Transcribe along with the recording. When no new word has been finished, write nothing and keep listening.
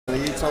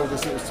told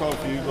us it was time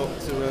for you lot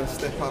to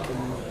step up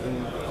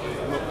and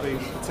not be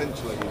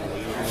potential anymore.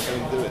 You were going to go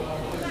and do it.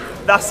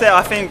 That's it.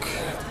 I think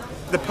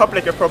the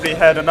public have probably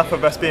heard enough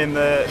of us being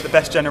the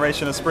best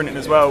generation of sprinting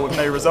as well with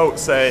no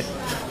results. So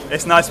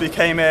it's nice we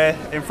came here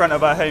in front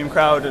of our home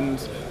crowd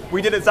and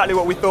we did exactly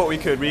what we thought we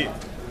could.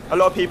 A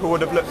lot of people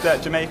would have looked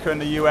at Jamaica and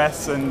the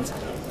US and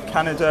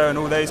Canada and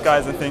all those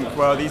guys and think,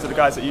 well, these are the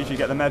guys that usually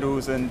get the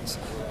medals and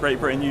Great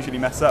Britain usually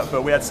mess up.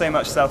 But we had so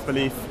much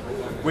self-belief.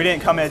 We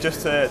didn't come here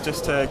just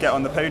to get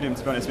on the podium,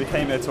 to be honest. We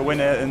came here to win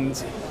it, and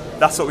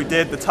that's what we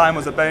did. The time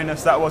was a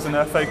bonus. That wasn't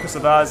a focus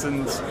of ours,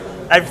 and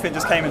everything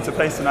just came into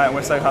place tonight, and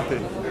we're so happy.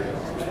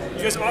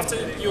 You guys, after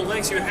your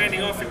legs you were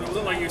handing off, it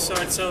looked like you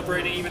started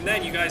celebrating even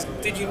then. You guys,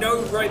 did you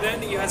know right then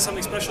that you had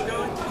something special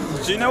going?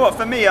 Do you know what,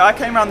 for me, I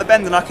came around the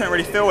bend and I couldn't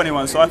really feel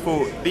anyone, so I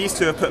thought these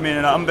two have put me in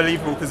an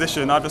unbelievable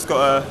position. I've just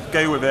got to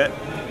go with it.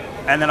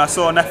 And then I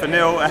saw Neff and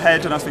Neil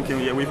ahead and I was thinking,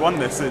 yeah, we've won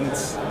this. And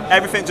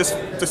everything just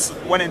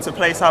went into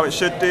place how it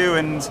should do,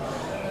 and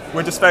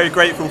we're just very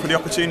grateful for the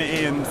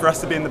opportunity and for us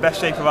to be in the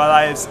best shape of our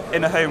lives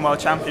in a home world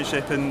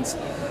championship and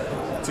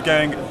to go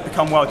and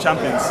become world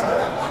champions.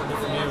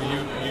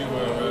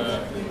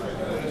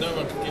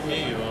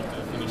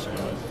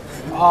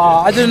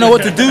 I didn't know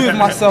what to do with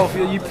myself.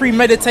 You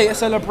premeditate a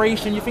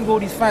celebration, you think all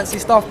these fancy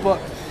stuff,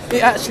 but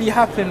it actually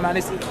happened, man.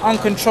 It's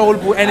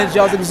uncontrollable energy.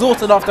 I was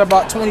exhausted after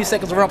about 20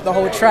 seconds of run up the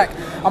whole track.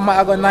 I might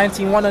have got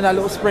 19-1 on that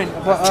little sprint,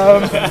 but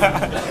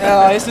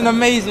it's an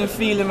amazing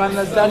feeling, man.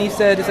 As Danny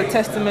said, it's a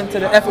testament to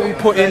the effort we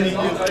put in.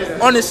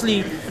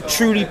 Honestly,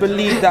 truly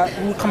believe that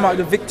we would come out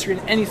with a victory,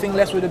 and anything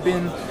less would have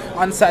been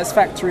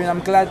unsatisfactory. And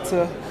I'm glad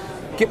to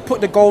put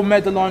the gold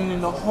medal on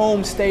in the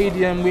home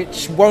stadium,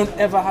 which won't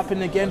ever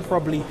happen again,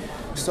 probably.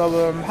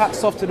 So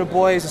hats off to the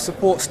boys, the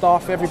support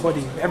staff,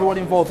 everyone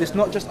involved. It's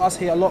not just us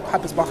here. A lot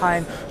happens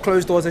behind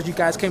closed doors, as you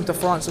guys came to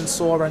France and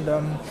saw. And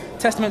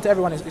testament to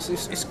everyone.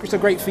 It's a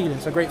great feeling.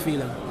 It's a great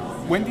feeling.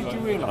 When did you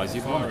realise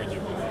you'd won?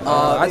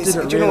 I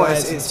didn't do you know what?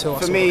 realise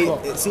For me,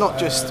 it's not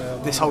just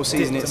this whole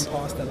season. It's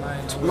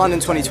London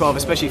 2012,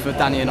 especially for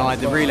Danny and I.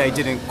 The relay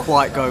didn't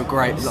quite go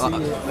great.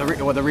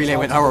 The relay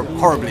went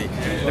horribly.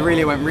 The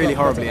relay went really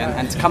horribly,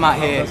 and to come out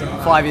here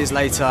 5 years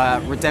later,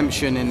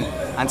 redemption,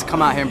 and to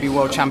come out here and be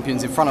world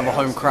champions in front of a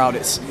home crowd,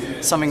 it's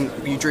something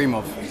you dream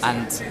of,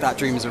 and that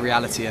dream is a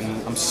reality.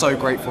 And I'm so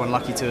grateful and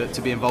lucky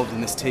to be involved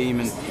in this team,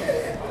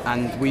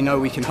 and we know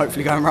we can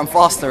hopefully go and run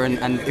faster.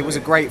 And it was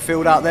a great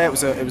field out there. It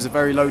was a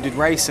very loaded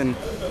race, and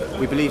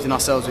we believed in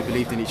ourselves, we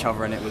believed in each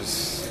other, and it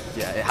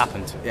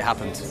happened. It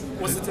happened.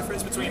 What's the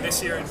difference between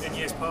this year and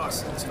years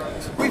past?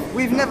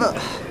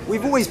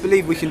 We've always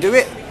believed we can do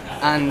it,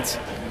 and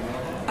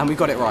we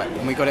got it right,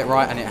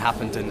 and it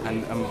happened,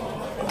 and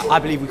I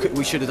believe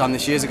we should have done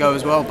this years ago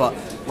as well. But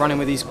running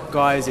with these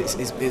guys, it's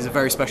a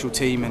very special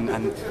team,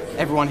 and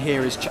everyone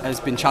here has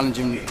been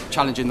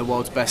challenging the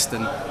world's best,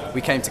 and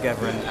we came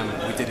together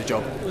and we did a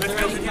job. Did you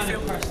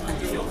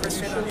feel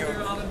Christian when you were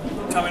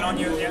coming on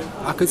you? Yeah.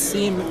 I could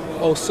see him.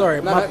 Oh,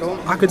 sorry.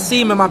 I could see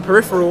him in my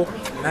peripheral,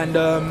 and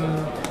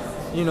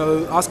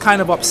I was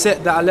kind of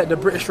upset that I let the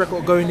British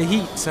record go in the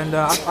heats. And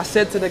I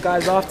said to the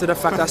guys after the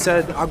fact, I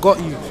said, I got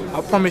you.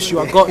 I promise you,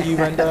 I got you.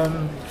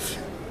 And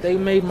they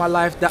made my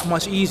life that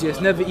much easier. It's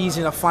never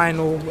easy in a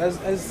final.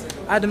 As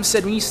Adam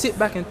said, when you sit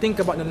back and think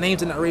about the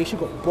names in that race, you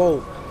got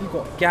Bolt, you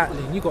got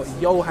Gatlin, you got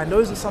Johan.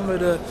 Those are some of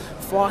the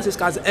fastest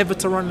guys ever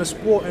to run the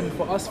sport. And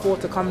for us four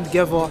to come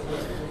together,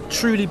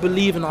 truly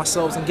believe in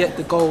ourselves and get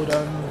the gold.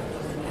 It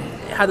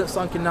hadn't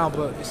sunk in now,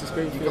 but it's a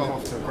great feeling. You got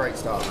off to a great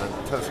start, man.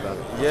 Tell us about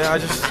it. Yeah,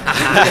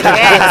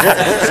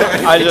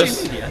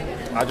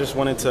 I just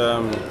wanted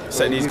to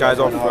set these guys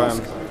off.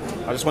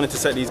 I just wanted to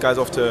set these guys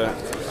off to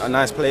a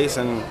nice place,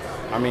 and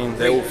I mean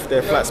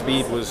their flat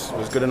speed was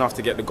good enough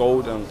to get the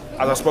gold. And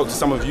as I spoke to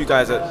some of you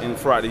guys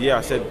throughout the year,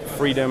 I said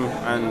freedom,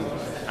 and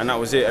that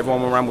was it.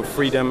 Everyone went around with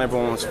freedom.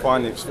 Everyone was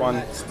fun. It was fun,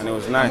 and it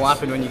was nice. And what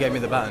happened when you gave me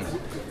the baton?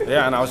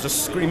 Yeah, and I was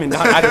just screaming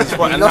down Adam's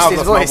front, and now I've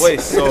lost my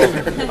voice. So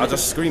I was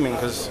just screaming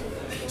because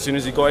as soon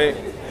as he got it,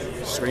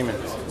 screaming.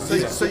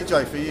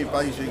 CJ, for you,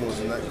 Beijing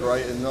wasn't that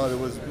great, and neither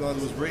was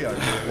Rio.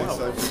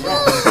 So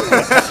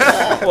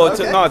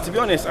well, to be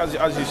honest,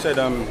 as you said,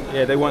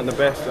 they weren't the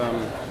best.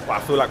 But I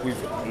feel like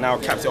we've now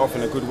capped it off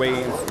in a good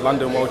way in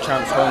London World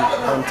Champs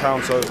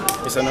hometown. So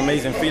it's an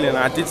amazing feeling. And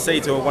I did say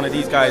to one of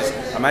these guys,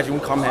 imagine we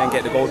come here and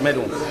get the gold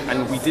medal,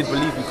 and we did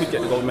believe we could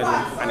get the gold medal,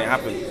 and it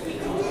happened.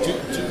 Do you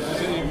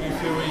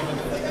feel even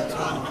the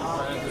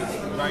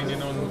tournament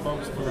raining on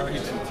Bolt's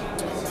parade?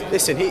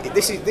 Listen,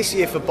 this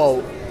year for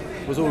Bolt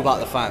was all about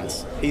the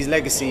fans. His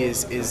legacy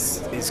is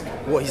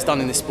what he's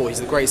done in this sport. He's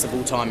the greatest of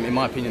all time, in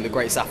my opinion, the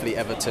greatest athlete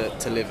ever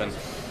to live. And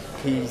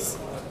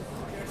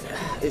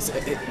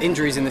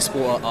injuries in this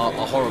sport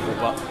are horrible,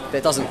 but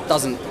that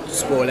doesn't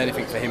spoil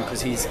anything for him,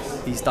 because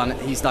he's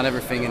done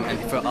everything, and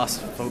for us,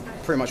 for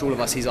pretty much all of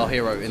us, he's our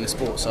hero in the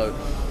sport. So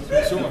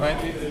sort of, I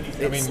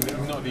mean,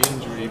 not the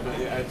injury, but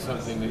it adds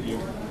something that you.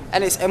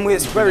 And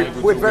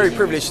we're very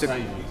privileged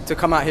to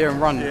come out here and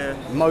run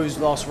Mo's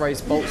last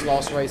race, Bolt's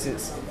last race.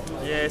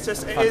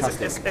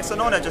 It's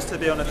an honour just to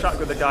be on the track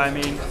with the guy. I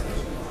mean,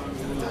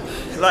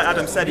 like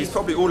Adam said, he's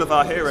probably all of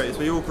our heroes.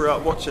 We all grew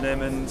up watching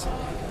him, and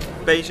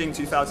Beijing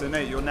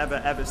 2008, you'll never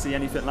ever see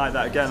anything like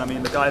that again. I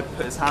mean, the guy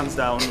put his hands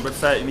down with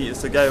 30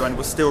 metres to go and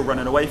was still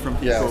running away from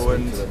people.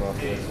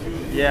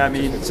 Yeah, I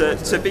mean,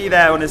 to be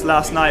there on his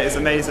last night is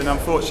amazing.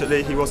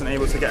 Unfortunately, he wasn't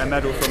able to get a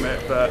medal from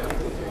it, but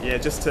yeah,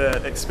 just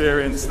to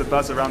experience the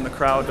buzz around the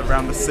crowd,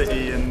 around the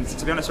city, and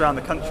to be honest, around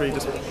the country,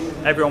 just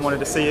everyone wanted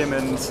to see him,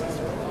 and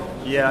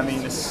yeah, I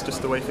mean, it's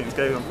just the way things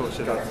go,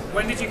 unfortunately.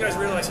 When did you guys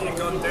realise he had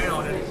gone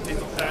down and did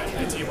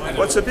that into your mind?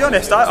 Well, to be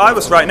honest, I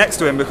was right next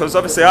to him, because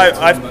obviously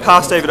I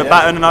passed over the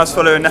baton and I was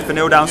following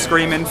Nefanil down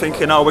screaming,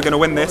 thinking, oh, we're going to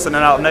win this, and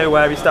then out of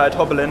nowhere he started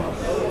hobbling,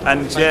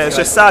 and yeah, it's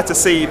just sad to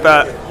see,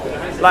 but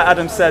like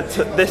Adam said,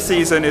 this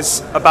season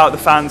is about the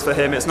fans for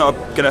him. It's not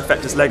going to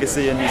affect his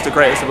legacy, and he's the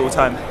greatest of all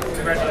time.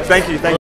 Congratulations. Thank you.